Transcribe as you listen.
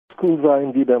schools are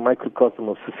indeed a microcosm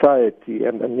of society,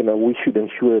 and we should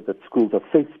ensure that schools are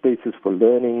safe spaces for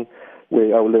learning,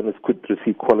 where our learners could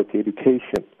receive quality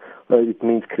education. It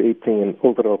means creating an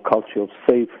overall culture of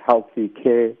safe, healthy,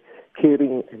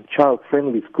 caring, and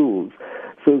child-friendly schools.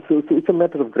 So it's a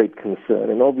matter of great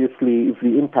concern. And obviously,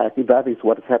 if that is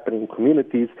what is happening in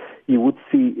communities, you would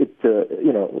see it,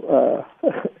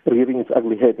 rearing its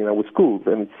ugly head in our schools.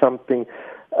 And it's something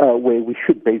where we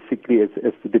should basically, as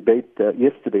the debate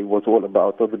yesterday was all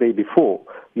about, or the day before,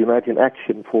 unite in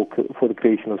action for the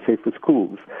creation of safer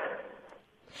schools.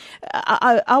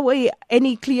 Are we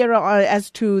any clearer as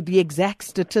to the exact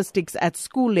statistics at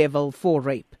school level for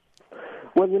rape?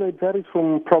 Well, it varies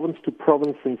from province to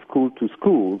province and school to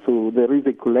school. So there is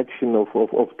a collection of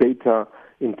data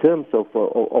in terms of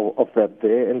that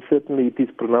there, and certainly it is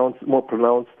more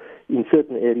pronounced in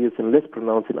certain areas and less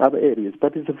pronounced in other areas.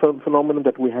 But it's a phenomenon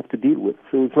that we have to deal with.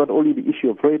 So it's not only the issue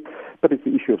of rape, but it's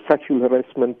the issue of sexual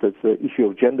harassment, it's the issue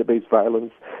of gender-based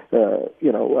violence,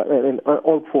 and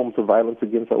all forms of violence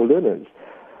against our learners.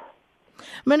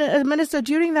 Minister,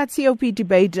 during that COP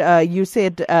debate, you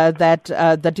said that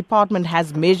the department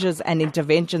has measures and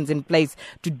interventions in place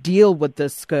to deal with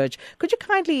this scourge. Could you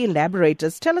kindly elaborate?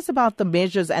 Tell us about the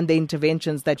measures and the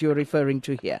interventions that you're referring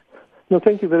to here. No,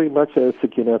 thank you very much,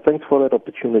 Sakina. Thanks for that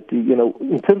opportunity.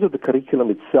 In terms of the curriculum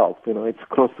itself, it's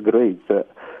across the grades.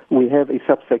 We have a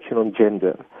subsection on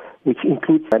gender, which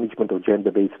includes management of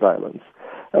gender-based violence.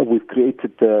 We've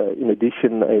created, in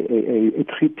addition, a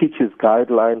teacher's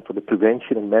guideline for the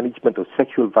prevention and management of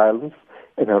sexual violence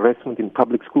and harassment in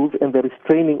public schools, and there is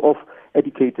training of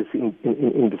educators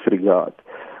in this regard.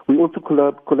 We also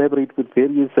collaborate with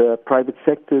various private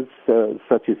sectors,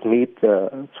 such as MEET,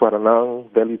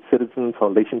 Swaranang, Valued Citizens,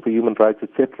 Foundation for Human Rights,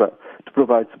 etc., to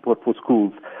provide support for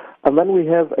schools. And then we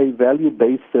have a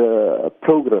value-based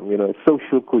program,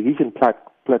 social cohesion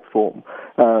platform.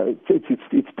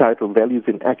 It's titled Values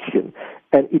in Action,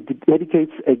 and it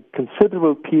dedicates a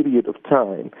considerable period of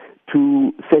time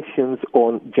to sessions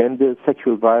on gender,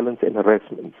 sexual violence, and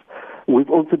harassment.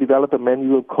 We've also developed a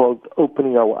manual called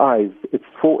Opening Our Eyes. It's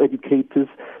for educators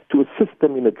to assist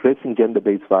them in addressing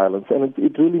gender-based violence. And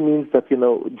it really means that,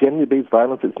 gender-based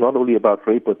violence is not only about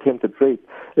rape or attempted rape.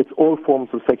 It's all forms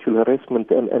of sexual harassment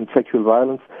and sexual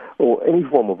violence, or any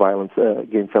form of violence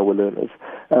against our learners.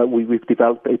 We've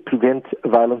developed a Prevent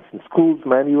Violence in Schools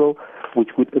manual, which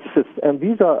would assist. And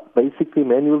these are basically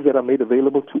manuals that are made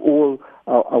available to all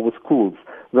our schools.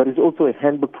 There is also a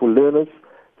handbook for learners,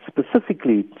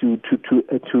 specifically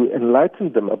to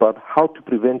enlighten them about how to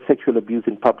prevent sexual abuse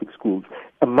in public schools.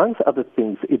 Amongst other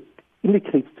things, it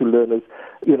indicates to learners,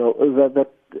 that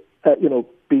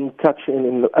being touched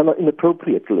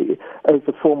inappropriately as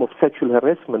a form of sexual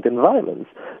harassment and violence,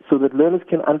 so that learners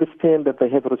can understand that they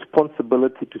have a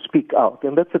responsibility to speak out.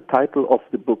 And that's the title of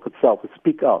the book itself,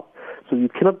 Speak Out. So you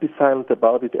cannot be silent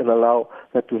about it and allow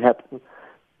that to happen.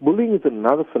 Bullying is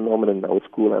another phenomenon in our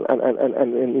school,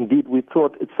 and indeed we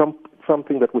thought it's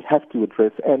something that we have to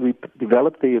address, and we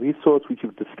developed a resource which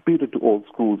we've distributed to all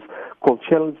schools called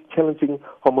Challenging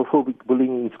Homophobic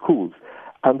Bullying in Schools.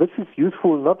 And this is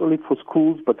useful not only for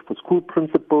schools, but for school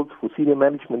principals, for senior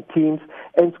management teams,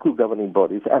 and school governing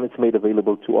bodies, and it's made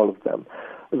available to all of them.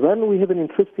 Then we have an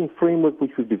interesting framework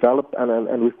which we've developed,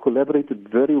 and we've collaborated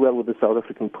very well with the South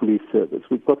African Police Service.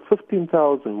 We've got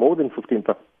more than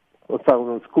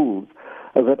 15,000 schools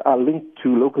that are linked to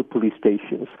local police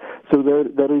stations. So there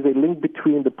is a link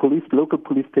between the local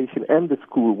police station and the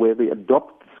school, where they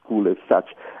adopt the school as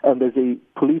such, and there's a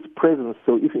police presence,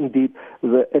 so if indeed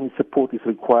any support is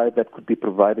required, that could be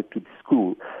provided to the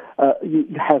school. You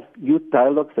have youth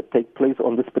dialogues that take place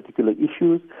on this particular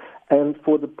issues, and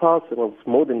for the past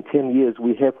more than 10 years,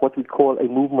 we have what we call a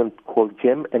movement called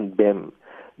GEM and BEM.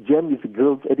 GEM is the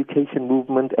girls' education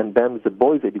movement, and BEM is the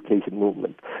boys' education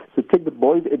movement. So take the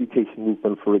boys' education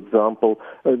movement, for example,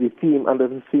 under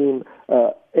the theme,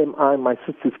 Am I My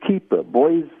Sister's Keeper?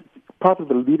 Part of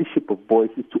the leadership of boys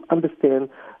is to understand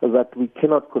that we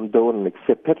cannot condone and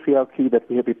accept patriarchy, that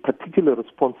we have a particular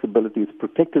responsibility as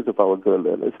protectors of our girl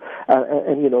learners.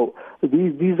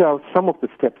 These are some of the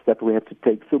steps that we have to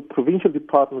take. So provincial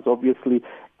departments obviously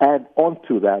add on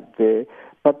to that there,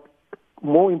 but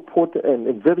more important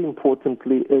and very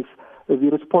importantly is the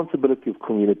responsibility of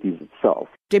communities itself.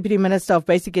 Deputy Minister of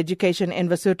Basic Education,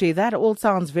 Enver Suthu, that all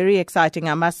sounds very exciting,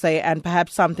 I must say, and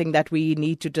perhaps something that we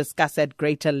need to discuss at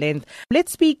greater length.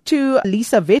 Let's speak to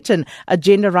Lisa Vetten, a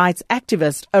gender rights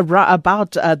activist,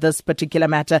 about this particular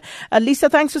matter. Lisa,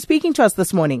 thanks for speaking to us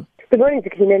this morning. Good morning,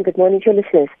 Sakina, and good morning to your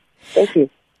listeners. Thank you.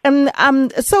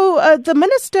 So the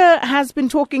minister has been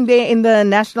talking there in the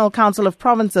National Council of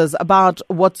Provinces about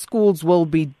what schools will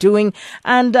be doing.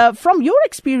 And from your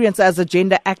experience as a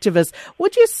gender activist,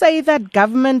 would you say that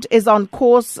government is on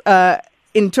course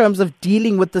in terms of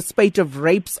dealing with the spate of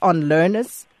rapes on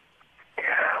learners?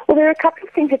 Well, there are a couple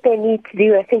of things that they need to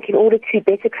do, I think, in order to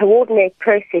better coordinate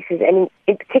processes and,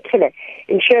 in particular,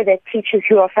 ensure that teachers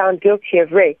who are found guilty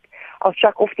of rape are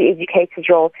struck off the educator's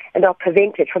role and are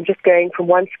prevented from just going from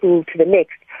one school to the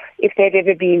next if they've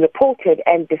ever been reported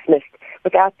and dismissed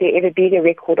without there ever being a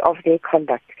record of their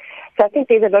conduct. So I think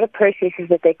there's a lot of processes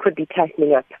that they could be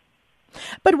tightening up.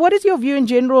 But what is your view in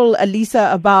general, Lisa,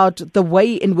 about the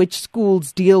way in which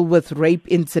schools deal with rape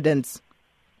incidents?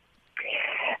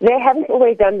 They haven't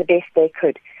always done the best they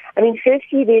could. I mean,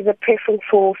 firstly, there's a preference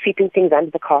for sweeping things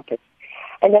under the carpet.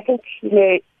 And I think,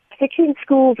 particularly in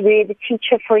schools where the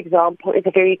teacher, for example, is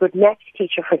a very good maths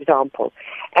teacher, for example,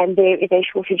 and there is a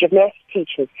shortage of maths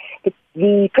teachers,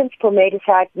 the principal may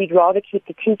decide we'd rather keep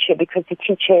the teacher because the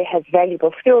teacher has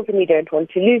valuable skills and we don't want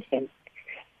to lose them.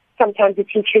 Sometimes the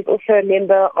teacher is also a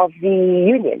member of the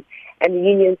union, and the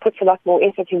union puts a lot more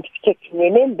effort into protecting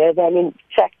their member than, in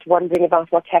fact, wondering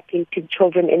about what's happening to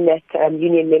children in that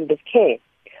union member's care.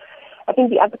 I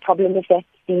think the other problem is that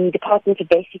the Department of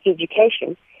Basic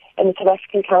Education and the South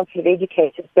African Council of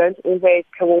Educators don't always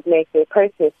coordinate their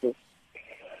processes.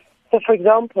 So, for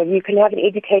example, you can have an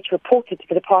educator reported to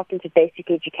the Department of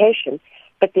Basic Education,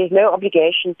 but there's no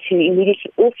obligation to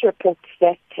immediately also report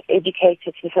that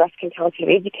educator to the South African Council of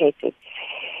Educators.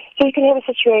 So you can have a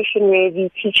situation where the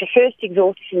teacher first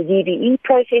exhausts the DBE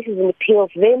processes and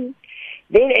appeals them,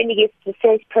 then only gets to the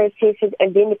SACE processes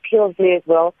and then appeals there as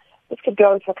well. This could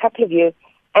go on for a couple of years,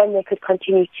 and they could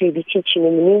continue to be teaching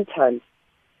in the meantime.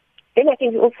 Then I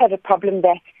think we also have a problem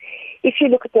that if you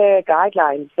look at the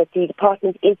guidelines that the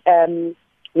department is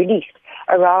released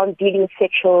around dealing with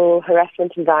sexual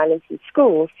harassment and violence in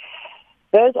schools,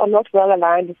 those are not well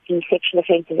aligned with the Sexual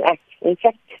Offences Act. In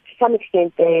fact, to some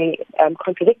extent, they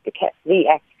contradict the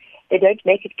Act. They don't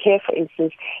make it clear, for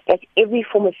instance, that every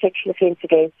form of sexual offence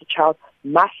against a child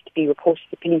must be reported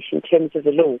to police in terms of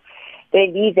the law. They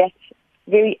leave that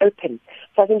very open.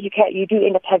 So I think you do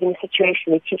end up having a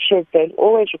situation where teachers don't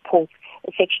always report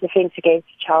a sexual offence against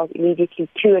a child immediately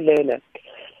to a learner.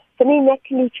 So I mean, that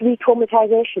can lead to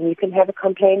re-traumatization. You can have a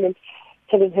complainant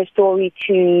telling her story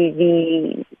to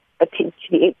the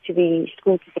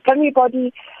school disciplinary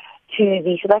body, to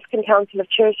the South African Council of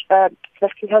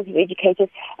Educators,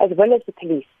 as well as the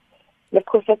police. And of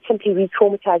course, that's simply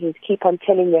re-traumatizing to keep on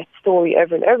telling that story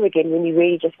over and over again when you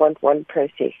really just want one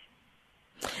process.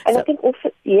 And I think also,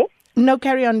 yes? No,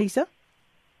 carry on, Lisa.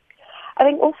 I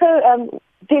think also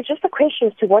there's just a question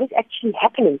as to what is actually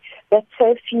happening. That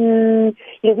so few,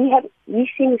 we've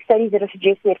seen the studies that are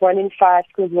suggesting that 1 in 5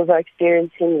 schools are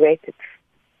experiencing rape.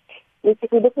 If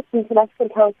we look at the South African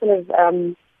Council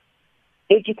of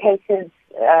Educators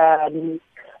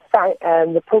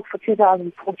report for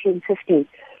 2014-15,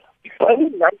 only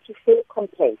 94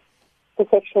 complaints for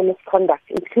sexual misconduct,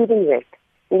 including rape,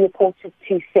 were reported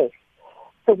to SACE.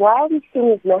 So while we're seeing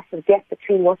this massive gap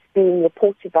between what's being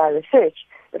reported by research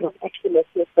and what's actually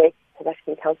making its way to the South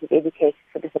African Council of Educators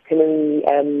for disciplinary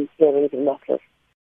hearings and matters.